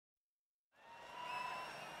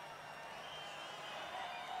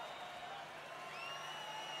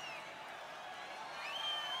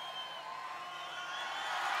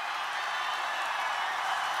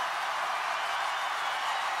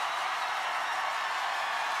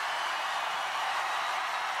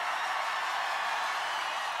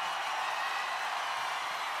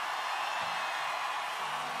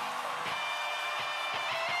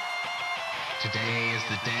Today is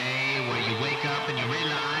the day where you wake up and you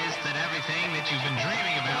realize that everything that you've been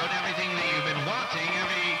dreaming about, everything that you've been wanting,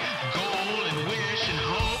 every goal and wish and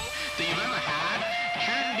hope that you've ever had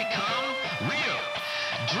can become real.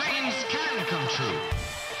 Dreams can come true.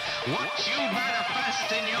 What you manifest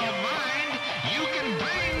in your mind, you can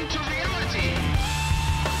bring to reality.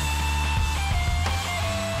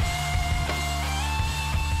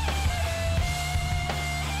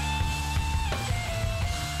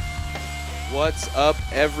 What's up,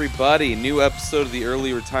 everybody? New episode of the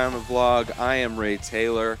Early Retirement Vlog. I am Ray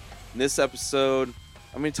Taylor. In this episode,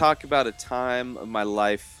 I'm going to talk about a time of my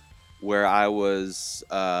life where I was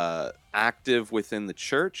active within the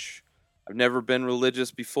church. I've never been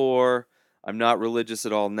religious before. I'm not religious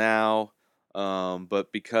at all now.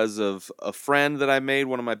 But because of a friend that I made,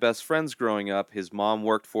 one of my best friends growing up, his mom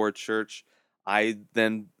worked for a church. I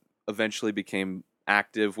then eventually became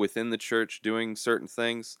active within the church doing certain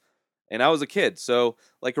things. And I was a kid, so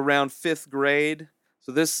like around fifth grade.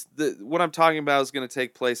 So what I'm talking about is going to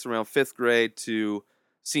take place around fifth grade to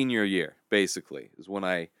senior year, basically, is when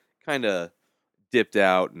I kind of dipped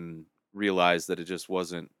out and realized that it just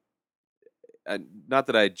wasn't. Not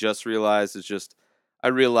that I just realized, it's just I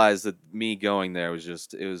realized that me going there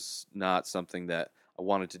it was not something that I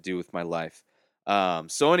wanted to do with my life.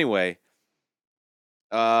 So anyway,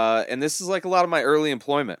 and this is like a lot of my early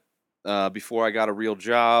employment. Before I got a real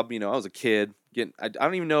job, I was a kid. I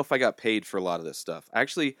don't even know if I got paid for a lot of this stuff. I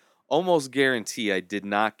actually almost guarantee I did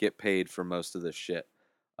not get paid for most of this shit.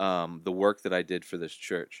 The work that I did for this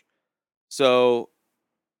church. So,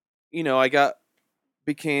 I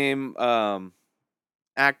became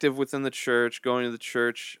active within the church, going to the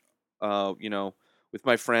church, with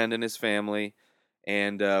my friend and his family,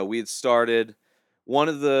 and we had started one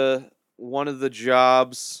of the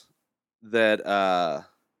jobs that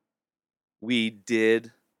we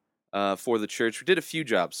did for the church. We did a few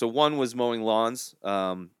jobs. So one was mowing lawns.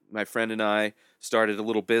 My friend and I started a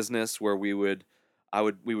little business where we would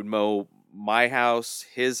mow my house,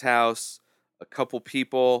 his house, a couple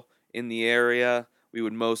people in the area. We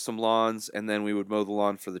would mow some lawns, and then we would mow the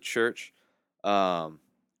lawn for the church. So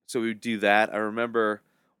we would do that. I remember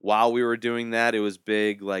while we were doing that, it was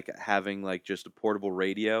big, like having like just a portable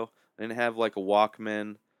radio. I didn't have like a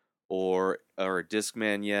Walkman or a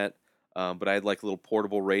Discman yet. But I had like a little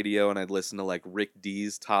portable radio, and I'd listen to like Rick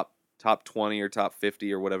D's top 20 or top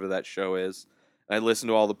 50 or whatever that show is. And I'd listen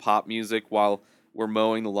to all the pop music while we're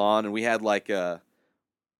mowing the lawn. And we had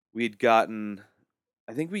we'd gotten,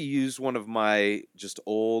 I think we used one of my just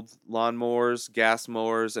old lawnmowers, gas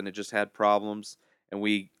mowers, and it just had problems. And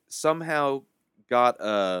we somehow got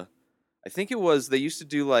I think it was, they used to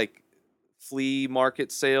do like flea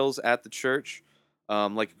market sales at the church,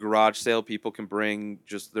 like a garage sale. People can bring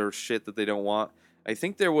just their shit that they don't want. I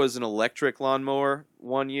think there was an electric lawnmower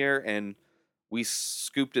one year, and we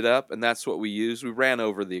scooped it up, and that's what we used. We ran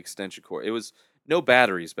over the extension cord. It was no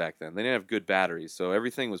batteries back then. They didn't have good batteries, so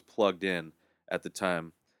everything was plugged in at the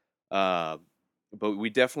time. Uh, but we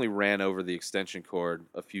definitely ran over the extension cord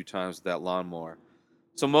a few times with that lawnmower.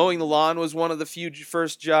 So mowing the lawn was one of the few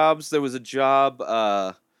first jobs. There was a job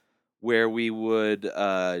where we would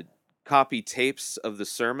copy tapes of the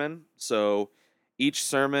sermon. So each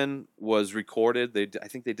sermon was recorded. I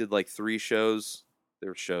think they did like three shows.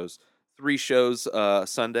 Three shows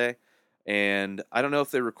Sunday, and I don't know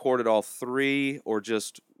if they recorded all three or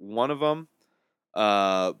just one of them.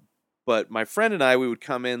 Uh, but my friend and we would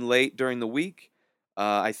come in late during the week.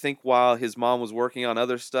 I think while his mom was working on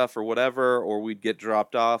other stuff or whatever, or we'd get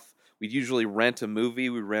dropped off. We'd usually rent a movie.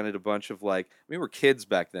 We rented a bunch of we were kids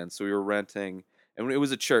back then, so we were renting, and it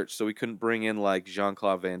was a church, so we couldn't bring in like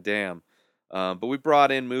Jean-Claude Van Damme. But we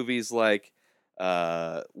brought in movies like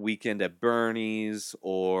Weekend at Bernie's,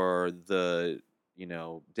 or the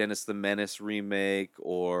Dennis the Menace remake,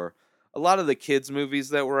 or a lot of the kids movies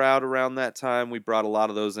that were out around that time. We brought a lot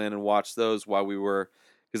of those in and watched those while we were,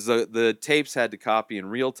 because the tapes had to copy in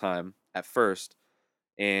real time at first.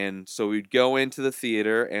 And so we'd go into the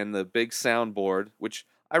theater, and the big soundboard, which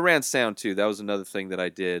I ran sound too. That was another thing that I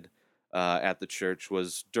did at the church,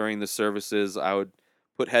 was during the services, I would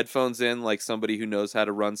put headphones in like somebody who knows how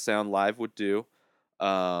to run sound live would do.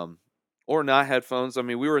 Um, or not headphones. I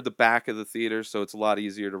mean, we were at the back of the theater, so it's a lot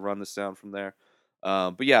easier to run the sound from there.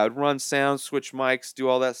 But yeah, I'd run sound, switch mics, do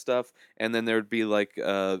all that stuff. And then there would be like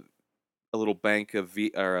a little bank of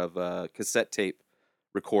cassette tape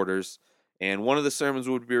recorders, and one of the sermons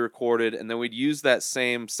would be recorded, and then we'd use that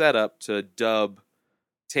same setup to dub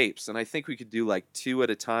tapes. And I think we could do like two at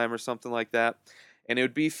a time or something like that. And it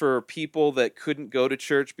would be for people that couldn't go to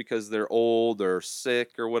church because they're old or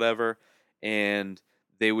sick or whatever, and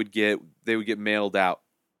they would get mailed out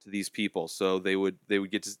to these people, so they would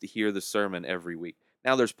get to hear the sermon every week.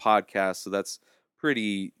 Now there's podcasts, so that's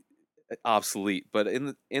pretty obsolete. But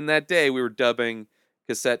in that day, we were dubbing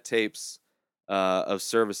cassette tapes of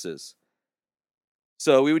services.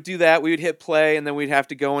 So we would do that. We would hit play, and then we'd have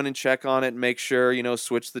to go in and check on it and make sure,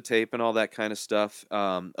 switch the tape and all that kind of stuff.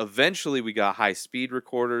 Eventually, we got high speed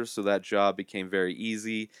recorders, so that job became very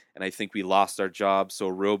easy. And I think we lost our job. So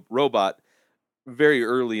Robot, very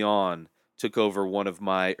early on, took over one of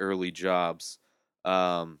my early jobs.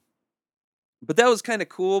 Um, but that was kind of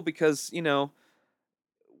cool because,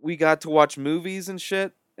 we got to watch movies and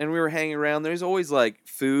shit, and we were hanging around. There's always like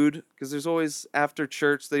food because there's always after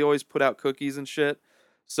church they always put out cookies and shit.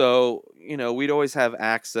 So we'd always have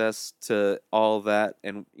access to all of that,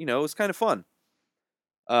 and it was kind of fun.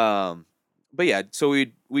 Um, but yeah, so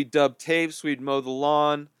we'd dub tapes, we'd mow the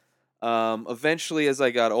lawn. Eventually, as I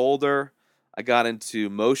got older, I got into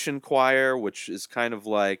motion choir, which is kind of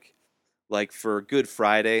like for Good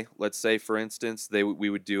Friday, let's say for instance, we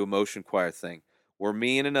would do a motion choir thing where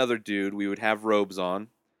me and another dude, we would have robes on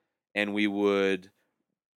and we would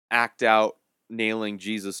act out nailing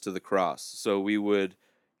Jesus to the cross. So we would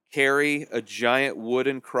carry a giant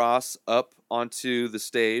wooden cross up onto the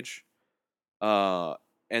stage, uh,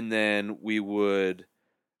 and then we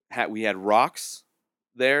had rocks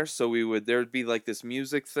there, so there'd be like this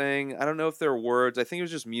music thing. I don't know if there were words. I think it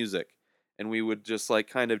was just music, and we would just like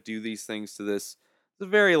kind of do these things to this. It's a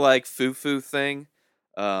very like foo thing,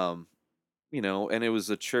 um, and it was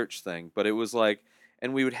a church thing, but it was like,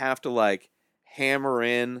 and we would have to like hammer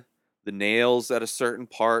in the nails at a certain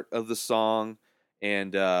part of the song,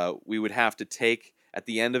 and we would have to take at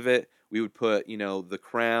the end of it. We would put the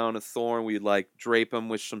crown of thorn. We'd like drape them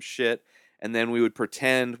with some shit, and then we would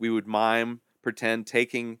pretend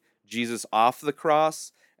taking Jesus off the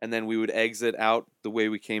cross, and then we would exit out the way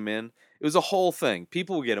we came in. It was a whole thing.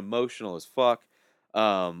 People would get emotional as fuck.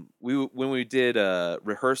 When we did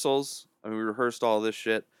rehearsals, I mean, we rehearsed all this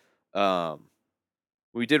shit. Um,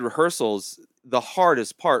 we did rehearsals. The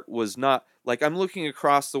hardest part was not like I'm looking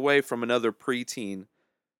across the way from another preteen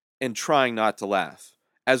and trying not to laugh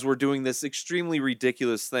as we're doing this extremely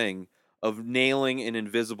ridiculous thing of nailing an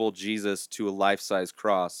invisible Jesus to a life-size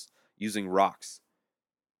cross using rocks.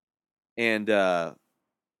 And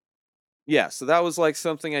yeah, so that was like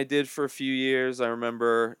something I did for a few years. I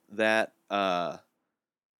remember that.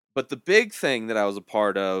 But the big thing that I was a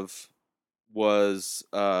part of was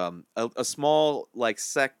a small like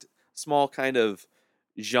small kind of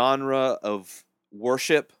genre of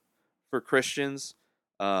worship for Christians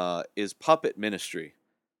is puppet ministry.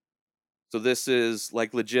 So this is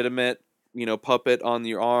like legitimate, puppet on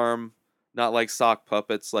your arm, not like sock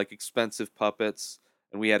puppets, like expensive puppets.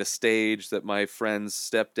 And we had a stage that my friend's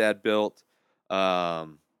stepdad built,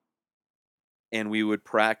 um, and we would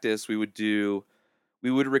practice. We would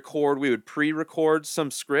record. We would pre-record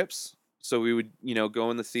some scripts. So we would,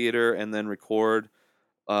 go in the theater and then record.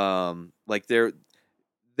 Like there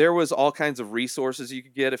was all kinds of resources you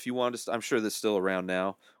could get if you wanted to. I'm sure this is still around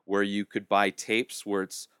now, where you could buy tapes where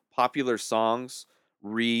it's popular songs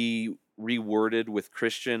reworded with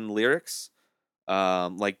Christian lyrics,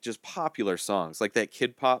 like just popular songs, like that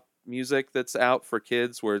kid pop music that's out for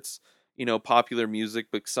kids, where it's popular music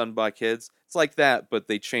but sung by kids. It's like that, but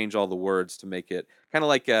they change all the words to make it kind of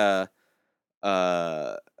like uh,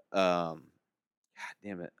 God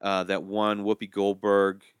damn it, that one Whoopi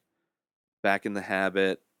Goldberg, Back in the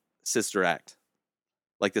Habit, Sister Act,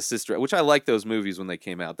 like the Sister, which I like those movies when they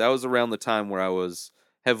came out. That was around the time where I was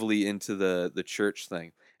heavily into the church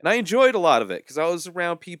thing, and I enjoyed a lot of it because I was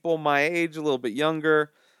around people my age, a little bit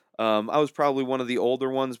younger. I was probably one of the older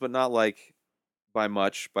ones, but not like by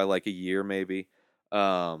much, by like a year maybe.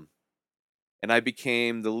 Um, and I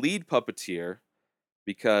became the lead puppeteer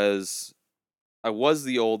because I was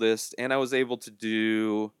the oldest, and I was able to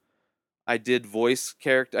do. I did voice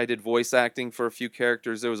acting for a few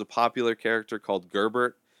characters. There was a popular character called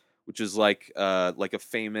Gerbert, which is like a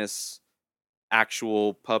famous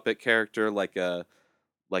actual puppet character, like a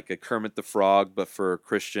Kermit the Frog, but for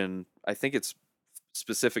Christian. I think it's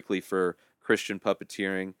specifically for Christian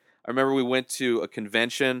puppeteering. I remember we went to a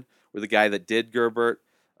convention where the guy that did Gerbert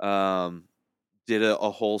um, did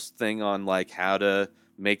a whole thing on like how to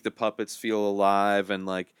make the puppets feel alive and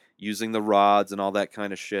like using the rods and all that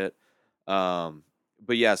kind of shit. Um,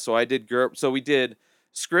 but yeah, so I did GURP. So we did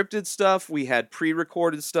scripted stuff. We had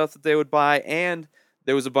pre-recorded stuff that they would buy, and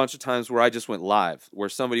there was a bunch of times where I just went live, where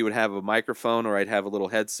somebody would have a microphone or I'd have a little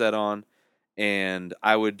headset on, and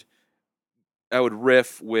I would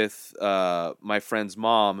riff with my friend's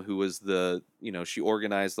mom, who was she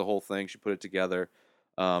organized the whole thing. She put it together.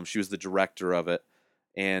 She was the director of it,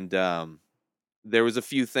 and there was a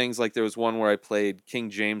few things, like there was one where I played King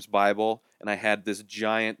James Bible, and I had this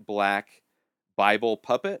giant black Bible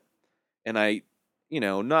puppet, and I,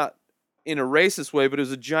 not in a racist way, but it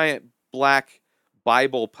was a giant black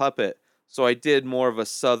Bible puppet. So I did more of a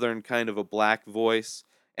southern kind of a black voice,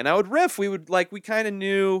 and I would riff. We kind of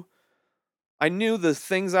knew. I knew the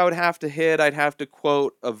things I would have to hit. I'd have to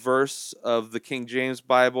quote a verse of the King James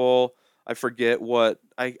Bible. I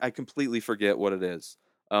completely forget what it is.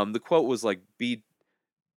 The quote was like, "Be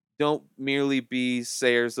don't merely be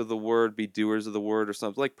sayers of the word, be doers of the word," or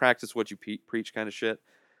something like practice what you preach kind of shit.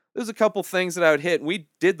 There's a couple things that I would hit, and we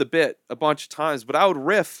did the bit a bunch of times, but I would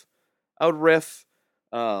riff. I would riff,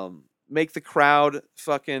 make the crowd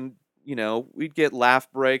fucking, we'd get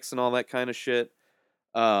laugh breaks and all that kind of shit.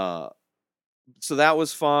 Uh, so that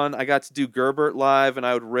was fun. I got to do Gerbert live, and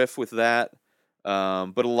I would riff with that.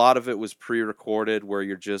 But a lot of it was pre-recorded, where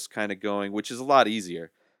you're just kind of going, which is a lot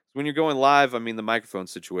easier. When you're going live, I mean, the microphone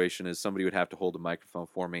situation is somebody would have to hold a microphone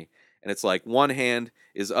for me, and it's like one hand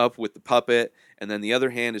is up with the puppet, and then the other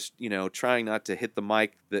hand is, trying not to hit the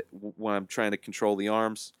mic when I'm trying to control the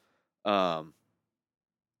arms. Um,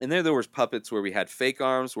 and there was puppets where we had fake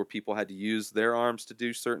arms, where people had to use their arms to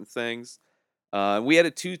do certain things. We had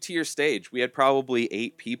a two-tier stage. We had probably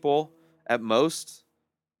 8 people at most,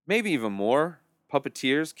 maybe even more,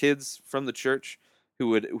 puppeteers, kids from the church who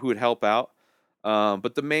would help out.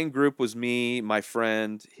 But the main group was me, my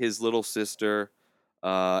friend, his little sister,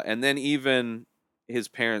 and then even his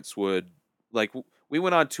parents would, like. We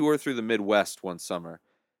went on tour through the Midwest one summer.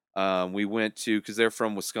 We went to, because they're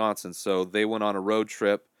from Wisconsin, so they went on a road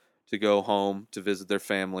trip to go home to visit their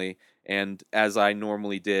family. And as I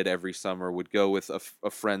normally did every summer, would go with a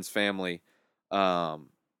friend's family, um,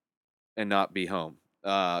 and not be home.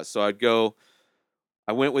 So I'd go.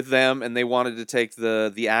 I went with them, and they wanted to take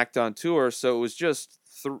the act on tour, so it was just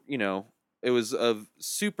it was a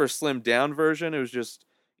super slimmed down version. It was just,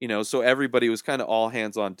 so everybody was kind of all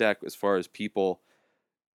hands on deck as far as people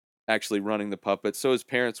actually running the puppet. So his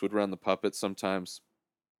parents would run the puppet sometimes.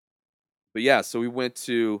 But yeah, so we went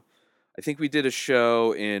to, I think we did a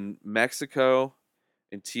show in Mexico,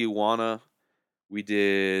 in Tijuana. We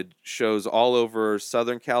did shows all over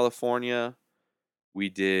Southern California. We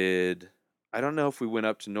did, I don't know if we went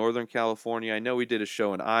up to Northern California. I know we did a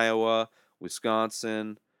show in Iowa,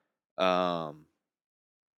 Wisconsin. Um,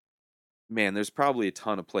 Man, there's probably a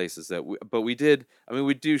ton of places but we did, I mean,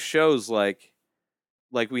 we do shows like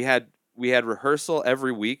we had rehearsal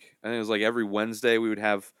every week. I think it was like every Wednesday we would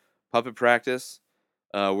have puppet practice,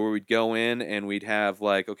 where we'd go in and we'd have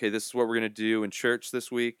like, okay, this is what we're gonna do in church this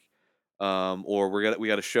week, or we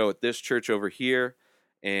got a show at this church over here,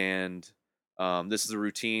 and this is the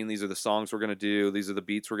routine. These are the songs we're gonna do. These are the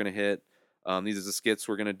beats we're gonna hit. These are the skits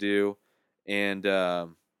we're gonna do, and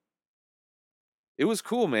it was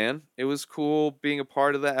cool, man. It was cool being a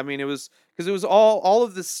part of that. I mean, it was because it was all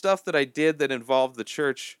of this stuff that I did that involved the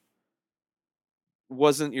church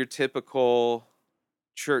wasn't your typical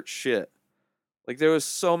church shit. Like there was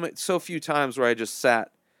so few times where I just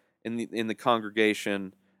sat in the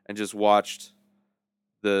congregation and just watched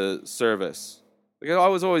the service. Like I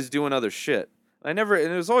was always doing other shit. And it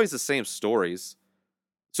was always the same stories.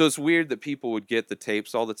 So it's weird that people would get the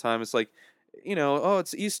tapes all the time. It's like, oh,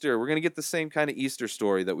 it's Easter. We're gonna get the same kind of Easter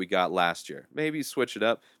story that we got last year. Maybe switch it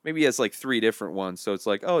up. Maybe he has like 3 different ones. So it's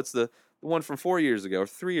like, oh, it's the one from 4 years ago or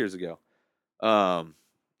 3 years ago. Um,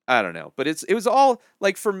 I don't know, but it was all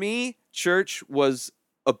like, for me, church was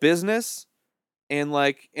a business and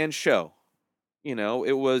show.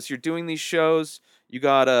 It was, you're doing these shows. You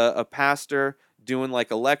got a pastor doing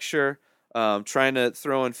like a lecture, trying to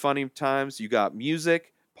throw in funny times. You got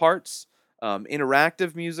music parts,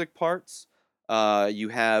 interactive music parts. You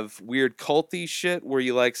have weird culty shit where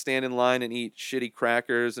you like stand in line and eat shitty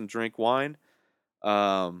crackers and drink wine.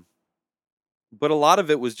 Um, but a lot of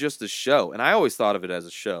it was just a show, and I always thought of it as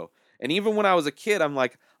a show. And even when I was a kid, I'm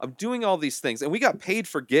like, I'm doing all these things, and we got paid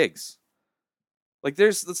for gigs. Like,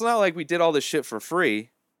 it's not like we did all this shit for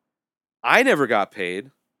free. I never got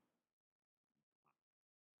paid.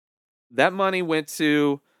 That money went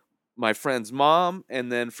to my friend's mom, and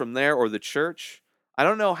then from there, or the church. I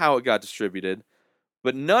don't know how it got distributed,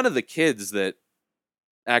 but none of the kids that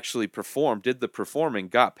actually did the performing,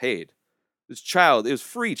 got paid. It was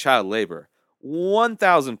free child labor,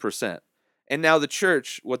 1,000%. And now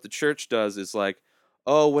what the church does is like,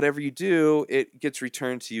 oh, whatever you do, it gets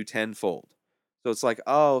returned to you tenfold. So it's like,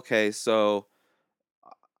 oh, okay, so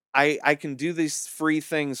I can do these free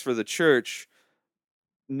things for the church,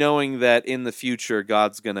 knowing that in the future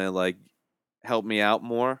God's gonna like help me out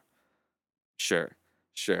more. Sure.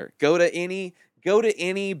 Sure. Go to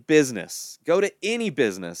any business. Go to any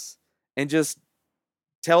business and just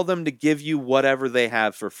tell them to give you whatever they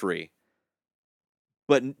have for free.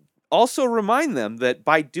 But also remind them that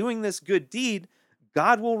by doing this good deed,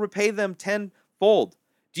 God will repay them tenfold.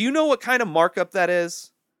 Do you know what kind of markup that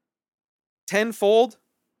is? Tenfold?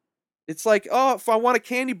 It's like, oh, if I want a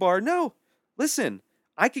candy bar, no. Listen,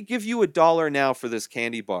 I could give you $1 now for this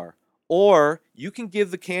candy bar. Or you can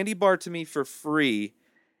give the candy bar to me for free,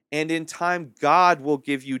 and in time, God will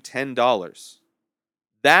give you $10.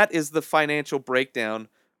 That is the financial breakdown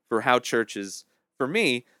for how churches, for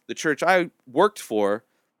me, the church I worked for,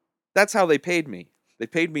 that's how they paid me. They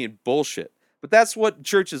paid me in bullshit. But that's what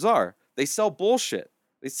churches are. They sell bullshit.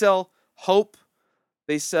 They sell hope.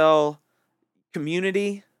 They sell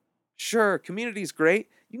community. Sure, community is great.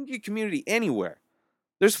 You can get community anywhere.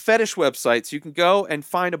 There's fetish websites. You can go and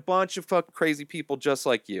find a bunch of fucking crazy people just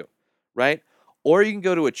like you, right? Or you can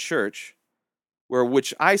go to a church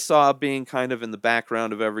which I saw being kind of in the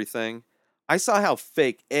background of everything. I saw how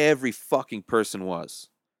fake every fucking person was.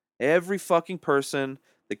 Every fucking person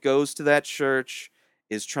that goes to that church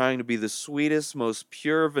is trying to be the sweetest, most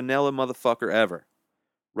pure vanilla motherfucker ever,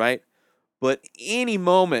 right? But any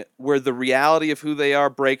moment where the reality of who they are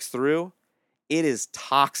breaks through, it is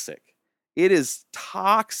toxic. It is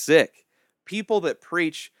toxic. People that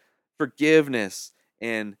preach forgiveness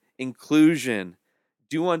and inclusion,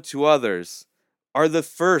 do unto others, are the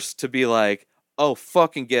first to be like, "Oh,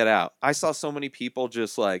 fucking get out." I saw so many people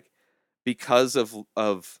just like because of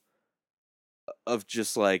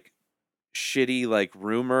just like shitty like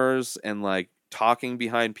rumors and like talking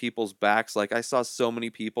behind people's backs. Like I saw so many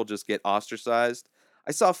people just get ostracized.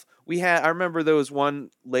 I remember there was one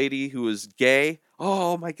lady who was gay.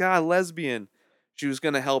 Oh my god, lesbian. She was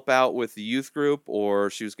going to help out with the youth group, or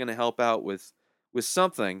she was going to help out with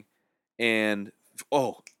something, and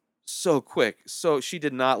oh, so quick. So she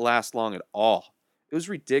did not last long at all. It was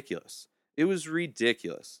ridiculous. It was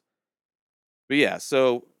ridiculous. But yeah,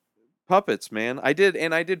 so puppets, man. I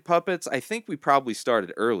did puppets. I think we probably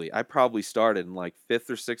started early. I probably started in like 5th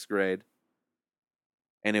or 6th grade,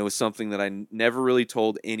 and it was something that never really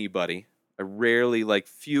told anybody. I rarely like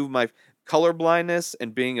few of my color blindness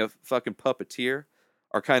and being a fucking puppeteer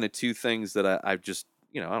are kind of two things that I've just,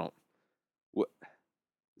 I don't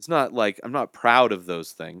it's not like I'm not proud of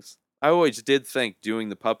those things. I always did think doing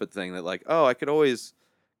the puppet thing that like, oh, I could always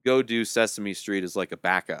go do Sesame Street as like a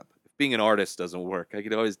backup. If being an artist doesn't work, I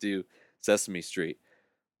could always do Sesame Street.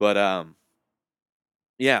 But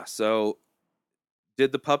yeah, so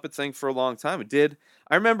did the puppet thing for a long time. It did.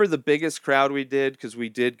 I remember the biggest crowd we did because we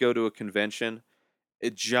did go to a convention, a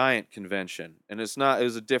giant convention, and it's not. It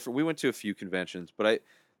was a different. We went to a few conventions, but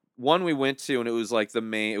one we went to and it was like the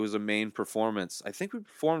main. It was a main performance. I think we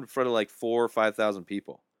performed in front of like 4 or 5 thousand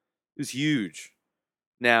people. It was huge.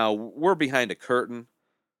 Now we're behind a curtain,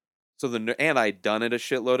 and I'd done it a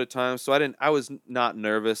shitload of times, so I was not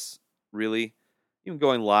nervous really. Even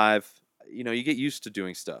going live, you get used to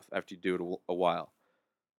doing stuff after you do it a while.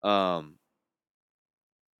 Um,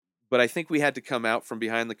 but I think we had to come out from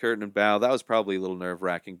behind the curtain and bow. That was probably a little nerve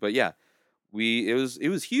wracking, but yeah, it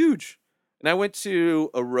was huge. And I went to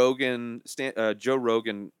a Joe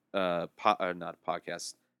Rogan, not a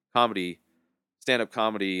podcast, comedy, stand up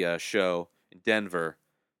comedy show in Denver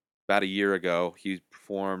about a year ago. He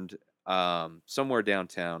performed somewhere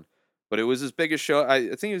downtown, but it was his biggest show.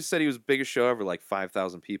 I think he said he was the biggest show ever, like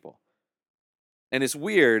 5,000 people. And it's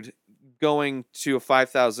weird going to a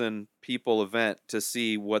 5,000 people event to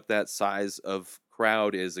see what that size of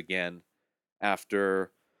crowd is again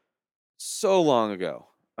after so long ago.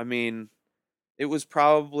 I mean, it was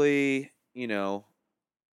probably, 8th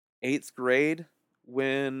grade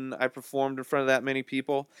when I performed in front of that many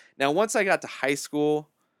people. Now, once I got to high school,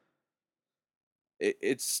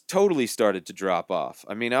 it's totally started to drop off.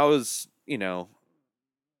 I mean, it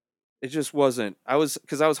just wasn't.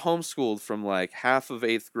 Because I was homeschooled from like half of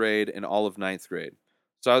 8th grade and all of ninth grade.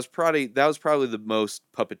 So that was probably the most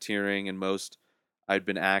puppeteering and most I'd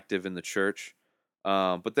been active in the church.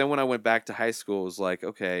 But then when I went back to high school, it was like,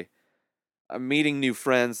 okay, I'm meeting new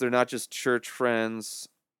friends. They're not just church friends.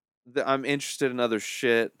 I'm interested in other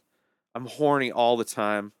shit. I'm horny all the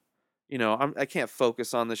time. I can't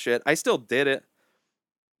focus on the shit. I still did it,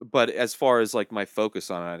 but as far as like my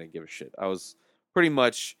focus on it, I didn't give a shit. I was pretty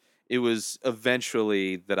much. It was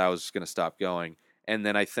eventually that I was going to stop going, and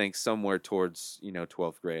then I think somewhere towards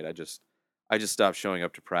 12th grade, I just stopped showing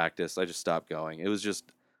up to practice. I just stopped going. It was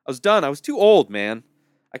just I was done. I was too old, man.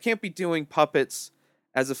 I can't be doing puppets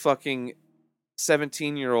as a fucking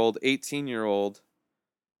 17-year-old, 18-year-old,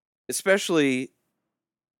 especially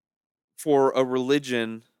for a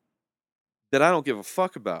religion that I don't give a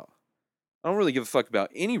fuck about. I don't really give a fuck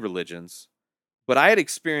about any religions, but I had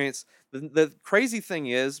experienced the crazy thing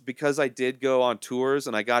is because I did go on tours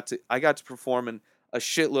and I got to perform in a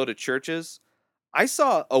shitload of churches. I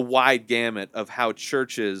saw a wide gamut of how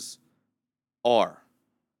churches are.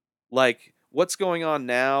 Like what's going on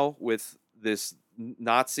now with this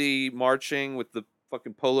Nazi marching with the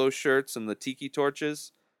fucking polo shirts and the tiki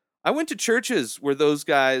torches. I went to churches where those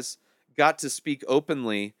guys got to speak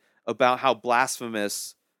openly about how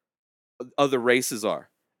blasphemous other races are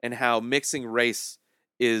and how mixing race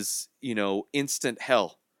is, instant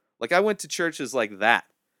hell. Like I went to churches like that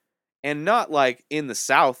and not like in the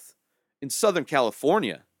South, in Southern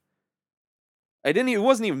California. It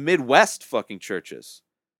wasn't even Midwest fucking churches.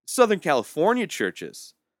 Southern California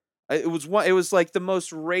churches. It was like the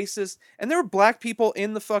most racist and there were black people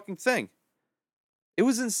in the fucking thing. It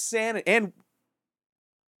was insane and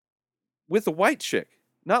with a white chick,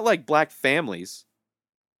 not like black families.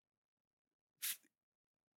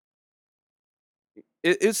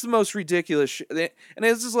 It's the most ridiculous shit. And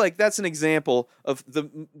it's just like that's an example of the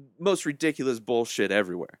most ridiculous bullshit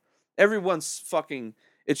everywhere. Everyone's fucking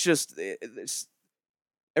it's just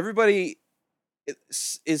everybody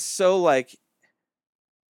is so like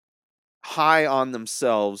high on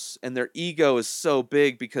themselves and their ego is so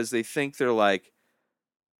big because they think they're like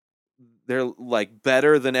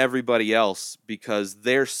better than everybody else because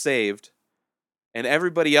they're saved and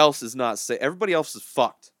everybody else is not saved. Everybody else is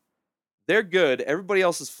fucked. They're good, everybody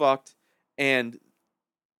else is fucked, and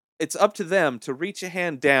it's up to them to reach a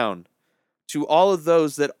hand down to all of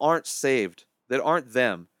those that aren't saved, that aren't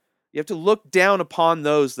them. You have to look down upon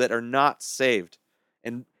those that are not saved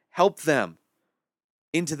and help them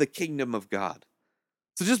into the kingdom of God.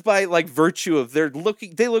 So just by like virtue of they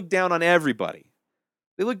look down on everybody.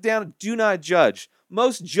 They look down, do not judge.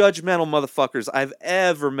 Most judgmental motherfuckers I've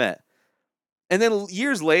ever met. And then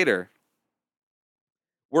years later,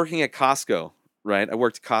 working at Costco, right? I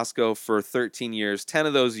worked at Costco for 13 years, 10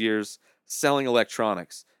 of those years selling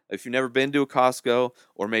electronics. If you've never been to a Costco,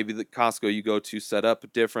 or maybe the Costco you go to set up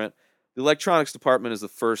different, the electronics department is the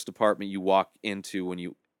first department you walk into when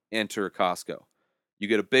you enter a Costco. You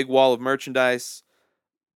get a big wall of merchandise,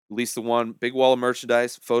 at least the one big wall of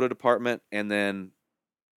merchandise, photo department, and then,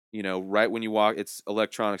 right when you walk, it's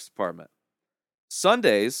electronics department.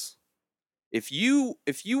 Sundays, if you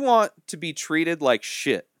want to be treated like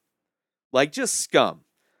shit, like just scum,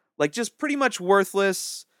 like just pretty much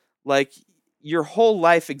worthless, like your whole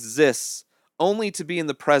life exists only to be in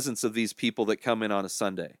the presence of these people that come in on a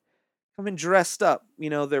Sunday. Come in dressed up,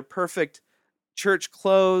 they're perfect church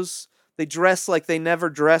clothes. They dress like they never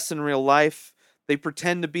dress in real life. They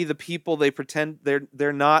pretend to be the people they pretend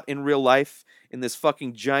they're not in real life in this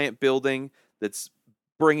fucking giant building that's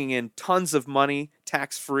bringing in tons of money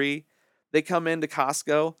tax free. They come into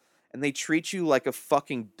Costco and they treat you like a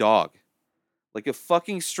fucking dog. Like a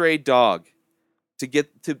fucking stray dog to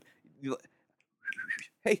get to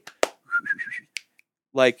hey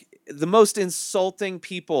like the most insulting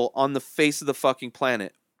people on the face of the fucking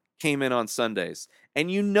planet came in on Sundays. And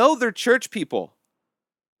they're church people.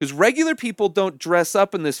 Because regular people don't dress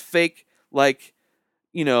up in this fake, like,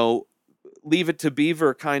 leave it to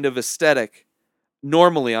beaver kind of aesthetic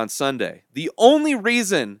normally on Sunday. The only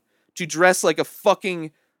reason to dress like a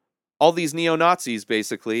fucking, all these neo-Nazis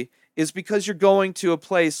basically, is because you're going to a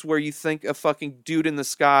place where you think a fucking dude in the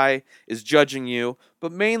sky is judging you,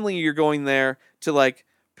 but mainly you're going there to like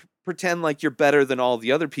pretend like you're better than all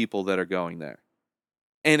the other people that are going there.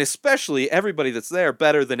 And especially everybody that's there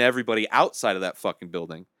better than everybody outside of that fucking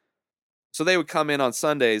building. So they would come in on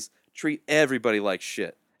Sundays, treat everybody like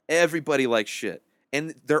shit. Everybody like shit.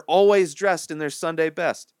 And they're always dressed in their Sunday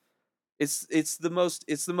best. It's the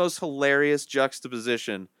most hilarious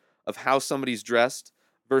juxtaposition of how somebody's dressed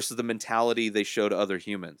versus the mentality they show to other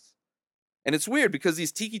humans. And it's weird because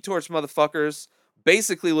these tiki torch motherfuckers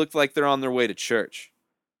basically look like they're on their way to church.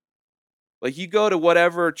 Like you go to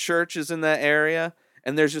whatever church is in that area,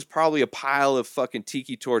 and there's just probably a pile of fucking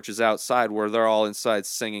tiki torches outside where they're all inside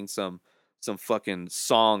singing some fucking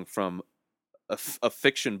song from a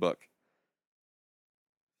fiction book.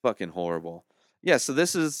 Fucking horrible. Yeah, so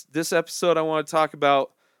this episode I want to talk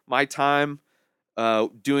about my time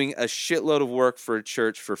doing a shitload of work for a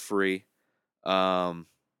church for free. Um,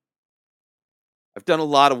 I've done a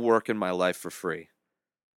lot of work in my life for free.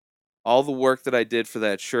 All the work that I did for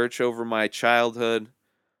that church over my childhood,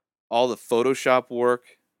 all the Photoshop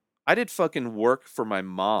work. I did fucking work for my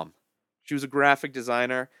mom. She was a graphic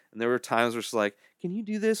designer, and there were times where she's like, "Can you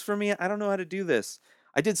do this for me? I don't know how to do this."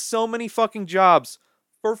 I did so many fucking jobs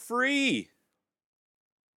for free.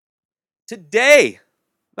 Today,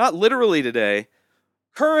 not literally today,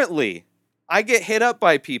 currently, I get hit up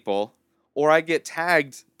by people or I get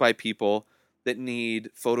tagged by people that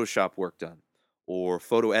need Photoshop work done or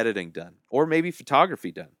photo editing done or maybe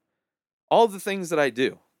photography done. All the things that I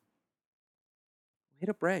do. Hit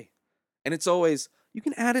up Ray. And it's always, you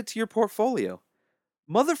can add it to your portfolio.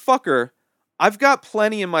 Motherfucker, I've got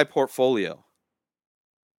plenty in my portfolio.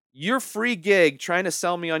 Your free gig trying to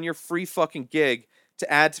sell me on your free fucking gig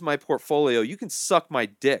to add to my portfolio, you can suck my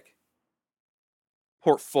dick.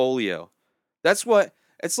 Portfolio. That's what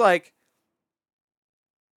it's like.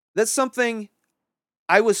 That's something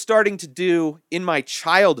I was starting to do in my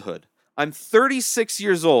childhood. I'm 36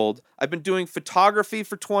 years old. I've been doing photography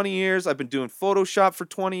for 20 years. I've been doing Photoshop for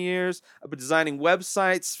 20 years. I've been designing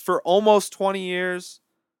websites for almost 20 years.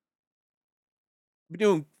 I've been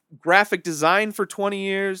doing graphic design for 20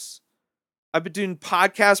 years. I've been doing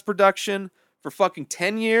podcast production for fucking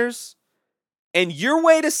 10 years. And your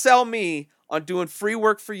way to sell me on doing free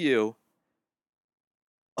work for you,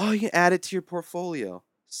 oh, you can add it to your portfolio.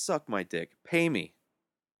 Suck my dick. Pay me.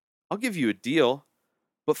 I'll give you a deal,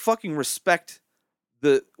 but fucking respect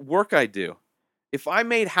the work I do. If I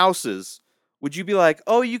made houses, would you be like,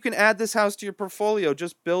 oh, you can add this house to your portfolio.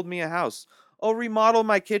 Just build me a house. Oh, remodel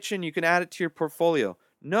my kitchen. You can add it to your portfolio.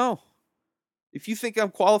 No. If you think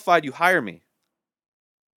I'm qualified, you hire me.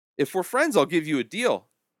 If we're friends, I'll give you a deal.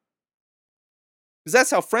 Because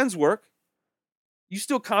that's how friends work. You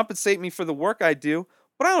still compensate me for the work I do,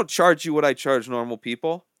 but I don't charge you what I charge normal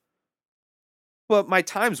people. But my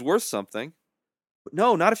time's worth something. But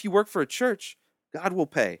no, not if you work for a church. God will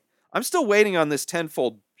pay. I'm still waiting on this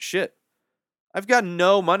tenfold shit. I've got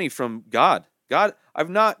no money from God. God, I've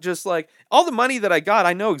not just like, all the money that I got,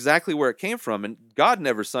 I know exactly where it came from, and God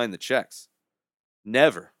never signed the checks.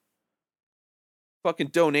 Never. Fucking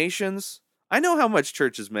donations. I know how much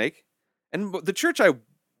churches make. And the church I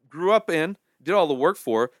grew up in, did all the work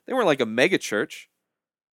for, they weren't like a mega church.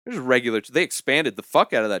 There's a regular, they expanded the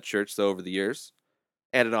fuck out of that church though over the years.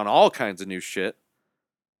 Added on all kinds of new shit.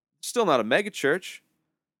 Still not a mega church.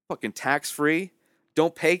 Fucking tax free.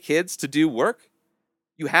 Don't pay kids to do work.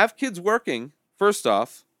 You have kids working, first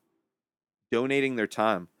off, donating their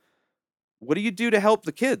time. What do you do to help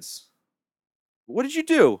the kids? What did you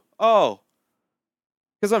do? Oh,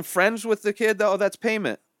 because I'm friends with the kid. Oh, that's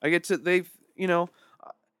payment. I get to,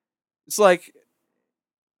 it's like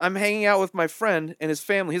I'm hanging out with my friend and his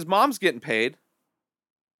family. His mom's getting paid.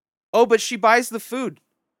 Oh, but she buys the food.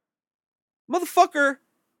 Motherfucker.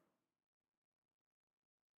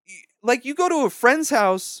 Like, you go to a friend's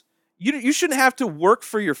house, you shouldn't have to work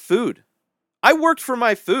for your food. I worked for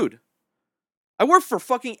my food. I worked for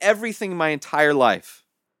fucking everything my entire life.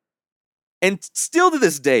 And still to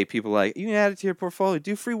this day, people are like, you can add it to your portfolio.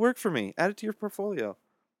 Do free work for me. Add it to your portfolio.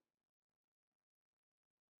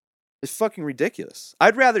 It's fucking ridiculous.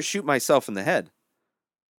 I'd rather shoot myself in the head.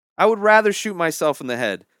 I would rather shoot myself in the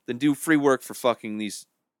head than do free work for fucking these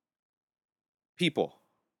people.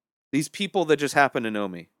 These people that just happen to know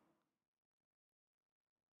me.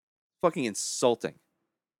 Fucking insulting.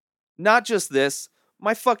 Not just this,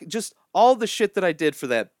 just all the shit that I did for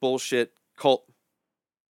that bullshit cult.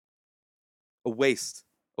 A waste.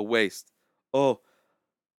 A waste. Oh,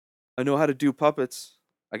 I know how to do puppets.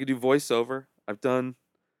 I can do voiceover.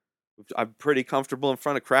 I'm pretty comfortable in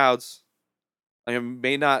front of crowds. I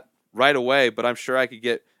may not right away, but I'm sure I could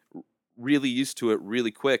get really used to it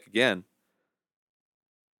really quick again.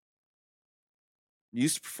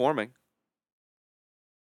 Used to performing.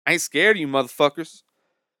 I ain't scared of you motherfuckers.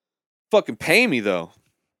 Fucking pay me though.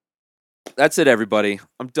 That's it, everybody.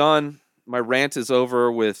 I'm done. My rant is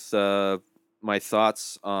over with my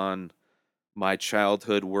thoughts on my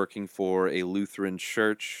childhood working for a Lutheran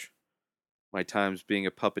church, my times being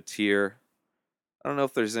a puppeteer. I don't know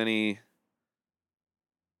if there's any.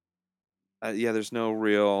 There's no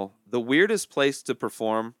real. The weirdest place to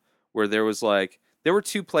perform where there were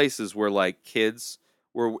two places where like kids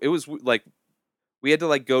were. It was like we had to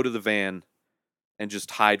like go to the van and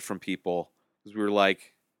just hide from people because we were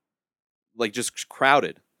like just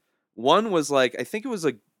crowded. One was like, I think it was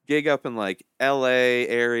a gig up in like LA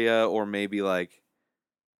area or maybe like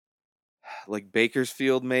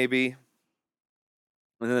Bakersfield maybe.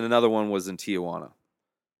 And then another one was in Tijuana.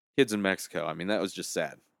 Kids in Mexico. I mean, that was just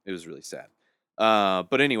sad. It was really sad.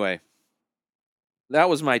 But anyway, that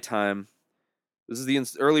was my time. This is the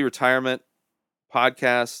early retirement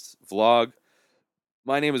podcast vlog.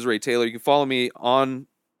 My name is Ray Taylor. You can follow me on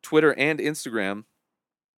Twitter and Instagram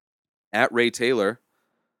at Ray Taylor.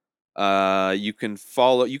 You can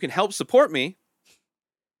help support me.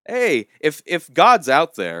 Hey, if God's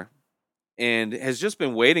out there and has just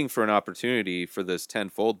been waiting for an opportunity for this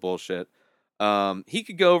tenfold bullshit, he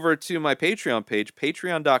could go over to my Patreon page,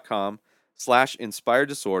 patreon.com/inspired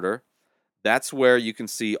disorder. That's where you can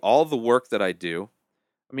see all the work that I do.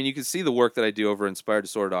 I mean, you can see the work that I do over at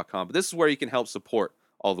inspireddisorder.com, but this is where you can help support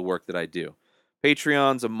all the work that I do.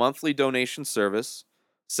 Patreon's a monthly donation service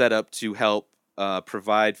set up to help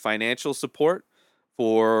provide financial support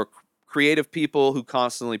for creative people who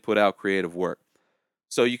constantly put out creative work.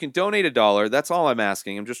 So you can donate $1. That's all I'm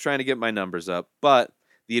asking. I'm just trying to get my numbers up. But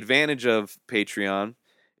the advantage of Patreon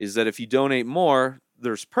is that if you donate more,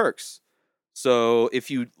 there's perks. So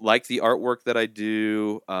if you like the artwork that I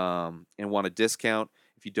do and want a discount,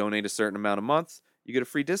 if you donate a certain amount a month, you get a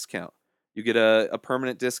free discount. You get a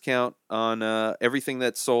permanent discount on everything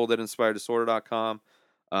that's sold at inspireddisorder.com.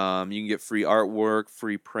 You can get free artwork,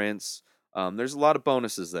 free prints. There's a lot of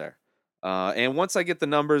bonuses there. And once I get the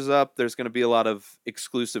numbers up, there's going to be a lot of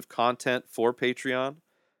exclusive content for Patreon.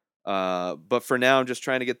 But for now, I'm just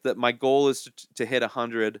trying to get my goal is to hit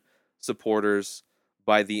 100 supporters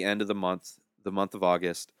by the end of the month of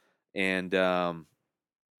August. And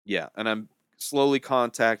yeah, and I'm slowly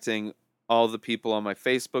contacting all the people on my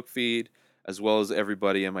Facebook feed as well as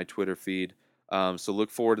everybody on my Twitter feed. So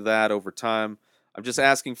look forward to that over time. I'm just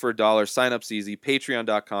asking for $1. Sign up's easy.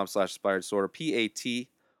 Patreon.com/inspired disorder.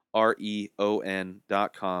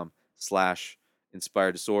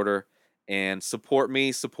 patreon.com/inspired disorder. And support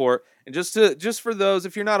me, and just for those,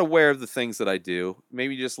 if you're not aware of the things that I do,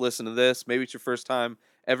 maybe you just listen to this. Maybe it's your first time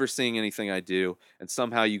ever seeing anything I do, and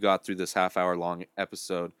somehow you got through this half-hour long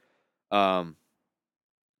episode. I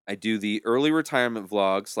do the early retirement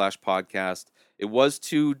vlog / podcast. It was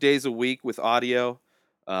 2 days a week with audio,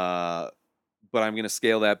 but I'm going to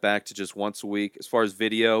scale that back to just once a week. As far as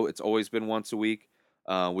video, it's always been once a week,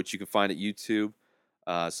 which you can find at YouTube.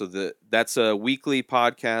 So that's a weekly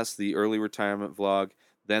podcast, the early retirement vlog.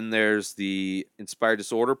 Then there's the Inspired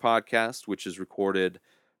Disorder podcast, which is recorded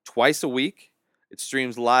twice a week. It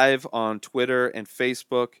streams live on Twitter and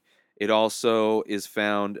Facebook. It also is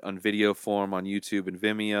found on video form on YouTube and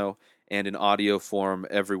Vimeo, and in audio form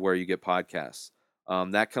everywhere you get podcasts.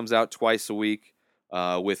 That comes out twice a week.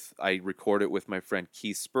 I record it with my friend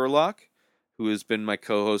Keith Spurlock, who has been my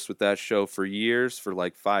co-host with that show for years, for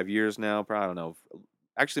like 5 years now. Probably, I don't know.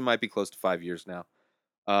 Actually, might be close to 5 years now.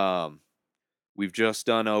 We've just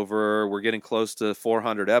done we're getting close to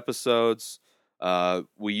 400 episodes.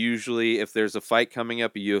 We usually, if there's a fight coming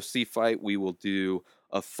up, a UFC fight, we will do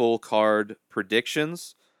a full card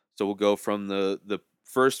predictions. So we'll go from the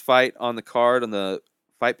first fight on the card on the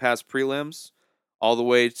Fight Pass prelims all the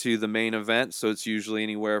way to the main event. So it's usually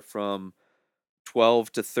anywhere from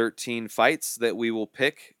 12 to 13 fights that we will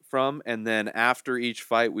pick from. And then after each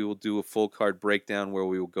fight, we will do a full card breakdown where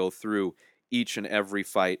we will go through each and every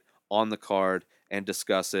fight on the card and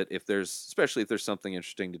discuss it, especially if there's something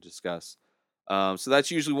interesting to discuss. So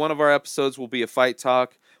that's usually one of our episodes will be a fight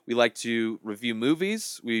talk. We like to review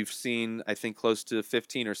movies. We've seen, I think, close to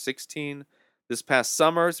 15 or 16 this past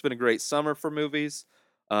summer. It's been a great summer for movies.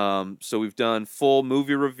 So we've done full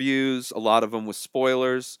movie reviews, a lot of them with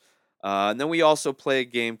spoilers. And then we also play a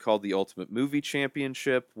game called the Ultimate Movie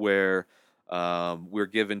Championship, where we're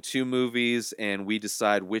given 2 movies and we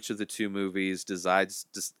decide which of the 2 movies we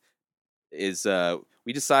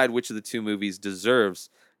decide which of the 2 movies deserves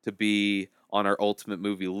to be on our Ultimate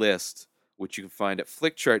Movie list, which you can find at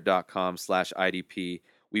flickchart.com/IDP.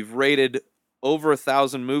 We've rated over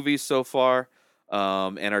 1,000 movies so far,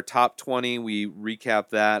 and our top 20, we recap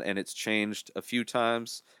that, and it's changed a few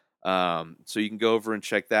times. So you can go over and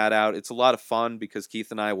check that out. It's a lot of fun because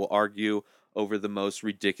Keith and I will argue over the most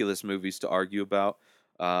ridiculous movies to argue about.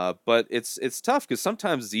 But it's tough because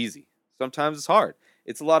sometimes it's easy. Sometimes it's hard.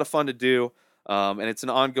 It's a lot of fun to do. And it's an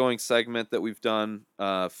ongoing segment that we've done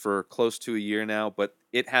for close to a year now, but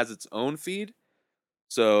it has its own feed.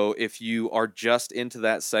 So if you are just into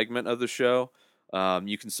that segment of the show,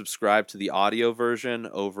 you can subscribe to the audio version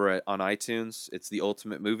over on iTunes. It's the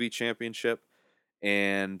Ultimate Movie Championship,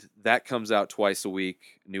 and that comes out twice a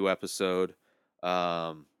week, new episode.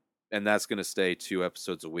 And that's going to stay 2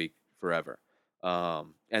 episodes a week forever.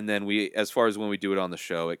 And then as far as when we do it on the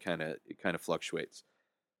show, it kind of fluctuates.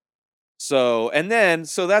 So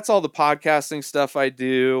that's all the podcasting stuff I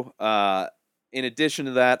do. In addition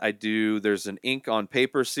to that, there's an ink on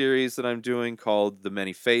paper series that I'm doing called The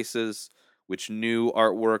Many Faces, which new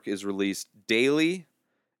artwork is released daily.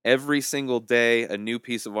 Every single day, a new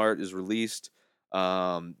piece of art is released.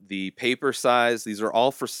 The paper size, these are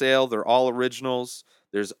all for sale. They're all originals.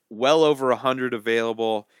 There's well over 100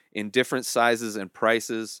 available in different sizes and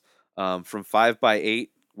prices, from 5x8,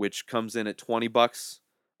 which comes in at $20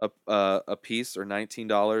 a piece, or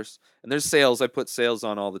 $19. And there's sales. I put sales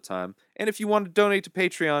on all the time. And if you want to donate to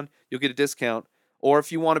Patreon, you'll get a discount. Or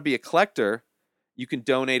if you want to be a collector, you can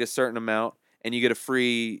donate a certain amount and you get a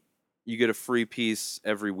free piece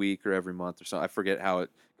every week or every month or something. I forget how it.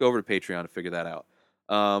 Go over to Patreon to figure that out.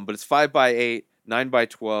 But it's 5x8,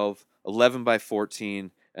 9x12, 11x14,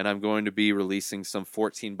 and I'm going to be releasing some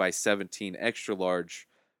 14x17 extra large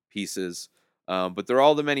pieces. But they're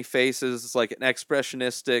all the many faces. It's like an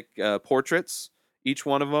expressionistic portraits, each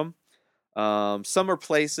one of them. Some are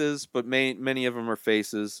places, but many of them are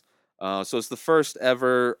faces. So it's the first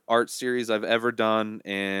ever art series I've ever done,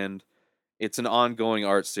 and it's an ongoing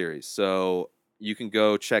art series. So you can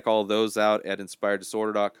go check all those out at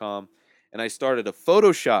inspireddisorder.com. And I started a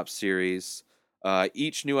Photoshop series.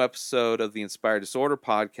 Each new episode of the Inspired Disorder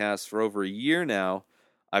podcast for over a year now,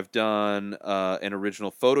 I've done an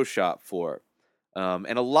original Photoshop for.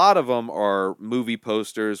 And a lot of them are movie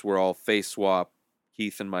posters where I'll face swap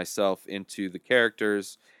Keith and myself into the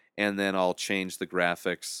characters, and then I'll change the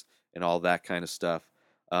graphics and all that kind of stuff.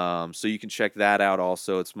 So you can check that out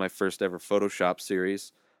also. It's my first ever Photoshop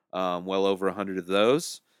series. Well over 100 of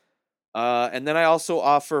those. And then I also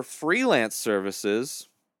offer freelance services,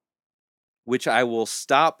 which I will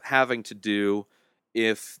stop having to do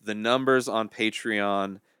if the numbers on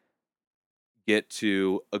Patreon get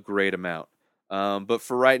to a great amount. But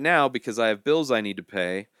for right now, because I have bills I need to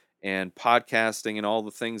pay and podcasting and all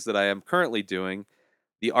the things that I am currently doing,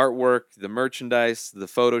 the artwork, the merchandise, the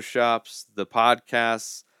photoshops, the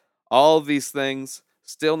podcasts, all of these things,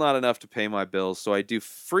 still not enough to pay my bills. So I do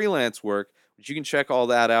freelance work, which you can check all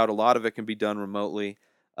that out. A lot of it can be done remotely.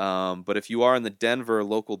 But if you are in the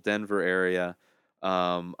local Denver area,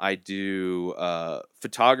 I do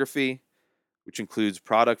photography, which includes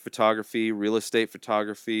product photography, real estate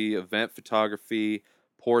photography, event photography,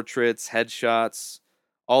 portraits, headshots,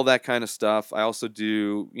 all that kind of stuff. I also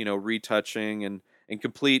do, retouching and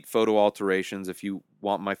complete photo alterations. If you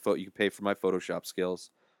want my photo, you can pay for my Photoshop skills.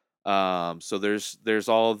 So there's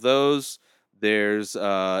all of those. There's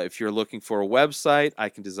if you're looking for a website, I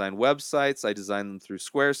can design websites. I design them through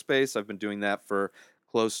Squarespace. I've been doing that for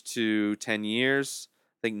close to 10 years,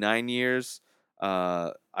 I think 9 years.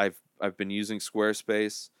 I've been using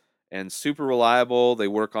Squarespace, and super reliable. They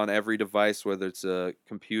work on every device, whether it's a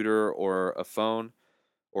computer or a phone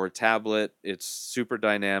or a tablet. It's super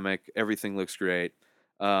dynamic. Everything looks great.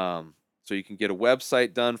 So you can get a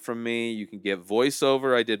website done from me. You can get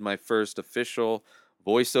voiceover. I did my first official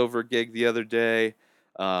voiceover gig the other day.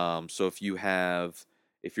 So if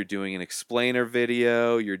you're doing an explainer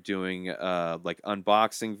video, you're doing like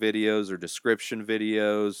unboxing videos or description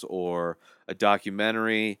videos or a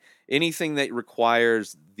documentary, anything that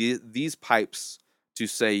requires these pipes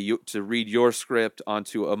to read your script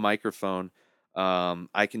onto a microphone,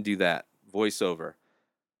 I can do that. Voiceover.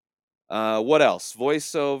 What else?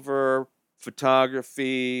 Voiceover,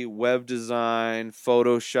 photography, web design,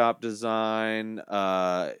 Photoshop design,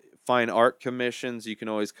 fine art commissions. You can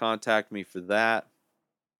always contact me for that.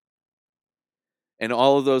 And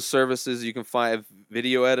all of those services you can find: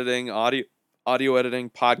 video editing, audio editing,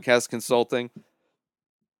 podcast consulting,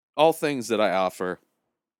 all things that I offer.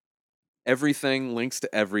 Everything, links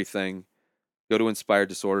to everything. Go to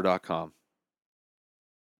inspireddisorder.com.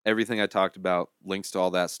 Everything I talked about, links to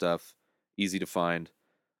all that stuff, easy to find.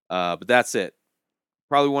 But that's it.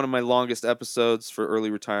 Probably one of my longest episodes for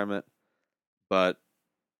early retirement, but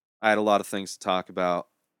I had a lot of things to talk about,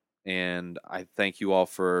 and I thank you all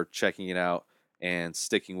for checking it out and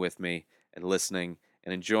sticking with me and listening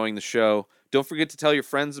and enjoying the show. Don't forget to tell your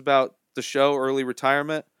friends about the show, Early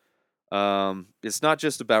Retirement. It's not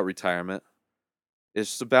just about retirement. It's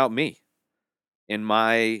just about me and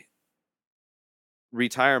my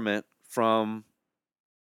retirement from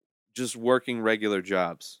just working regular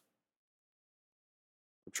jobs.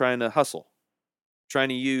 I'm trying to hustle, trying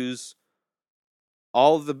to use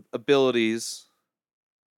all of the abilities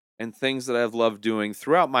and things that I've loved doing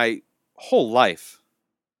throughout my whole life.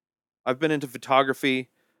 I've been into photography.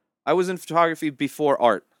 I was in photography before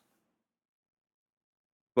art.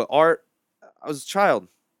 But art, I was a child.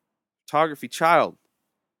 Photography, child.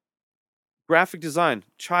 Graphic design,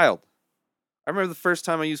 child. I remember the first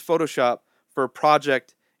time I used Photoshop for a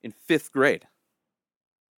project in 5th grade.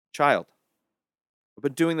 Child. I've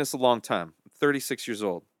been doing this a long time. I'm 36 years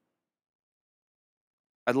old.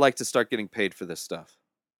 I'd like to start getting paid for this stuff.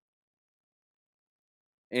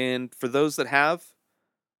 And for those that have,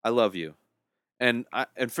 I love you. And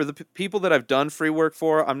for the people that I've done free work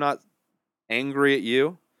for, I'm not angry at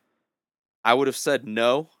you. I would have said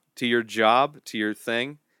no to your job, to your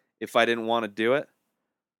thing, if I didn't want to do it.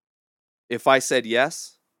 If I said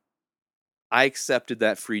yes, I accepted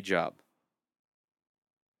that free job.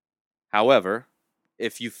 However,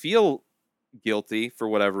 if you feel guilty for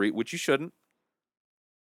whatever reason, which you shouldn't,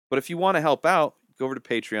 but if you want to help out, go over to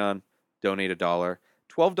Patreon, donate $1.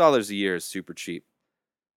 $12 a year is super cheap.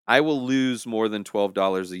 I will lose more than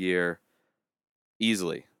 $12 a year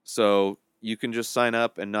easily. So you can just sign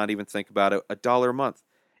up and not even think about it. $1 a month.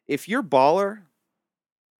 If you're baller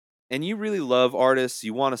and you really love artists,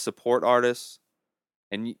 you want to support artists,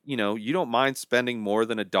 and you don't mind spending more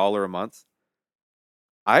than $1 a month,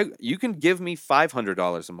 you can give me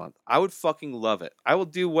 $500 a month. I would fucking love it. I will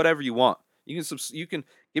do whatever you want. You can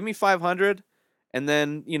give me 500, and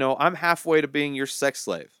then I'm halfway to being your sex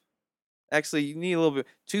slave. Actually, you need a little bit.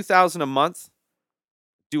 2,000 a month.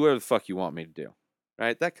 Do whatever the fuck you want me to do.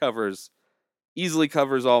 Right? That easily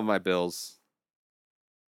covers all of my bills.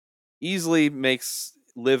 Easily makes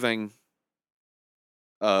living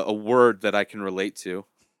a word that I can relate to.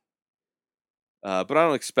 But I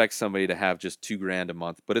don't expect somebody to have just $2,000 a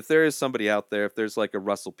month. But if there is somebody out there, if there's like a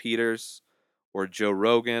Russell Peters or Joe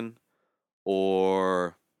Rogan,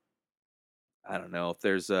 or I don't know, if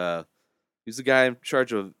there's who's the guy in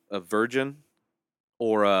charge of Virgin,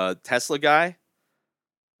 or a Tesla guy,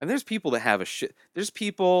 and there's people that have there's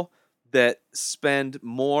people that spend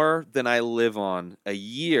more than I live on a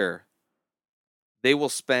year. They will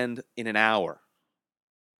spend in an hour.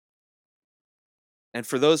 And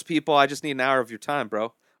for those people, I just need an hour of your time,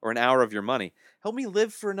 bro, or an hour of your money. Help me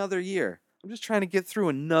live for another year. I'm just trying to get through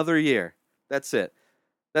another year. That's it.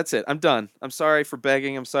 That's it. I'm done. I'm sorry for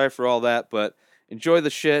begging. I'm sorry for all that, but enjoy the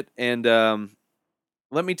shit. And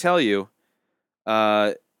let me tell you,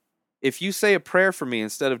 if you say a prayer for me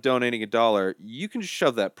instead of donating $1, you can just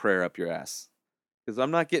shove that prayer up your ass, because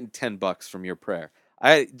I'm not getting $10 from your prayer.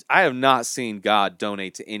 I have not seen God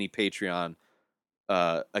donate to any Patreon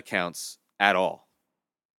accounts at all.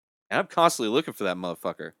 And I'm constantly looking for that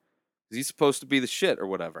motherfucker. Is he supposed to be the shit or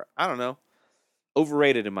whatever? I don't know.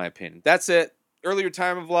 Overrated in my opinion. That's it. Early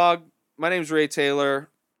retirement vlog. My name's Ray Taylor.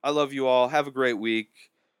 I love you all. Have a great week.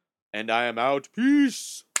 And I am out.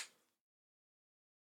 Peace.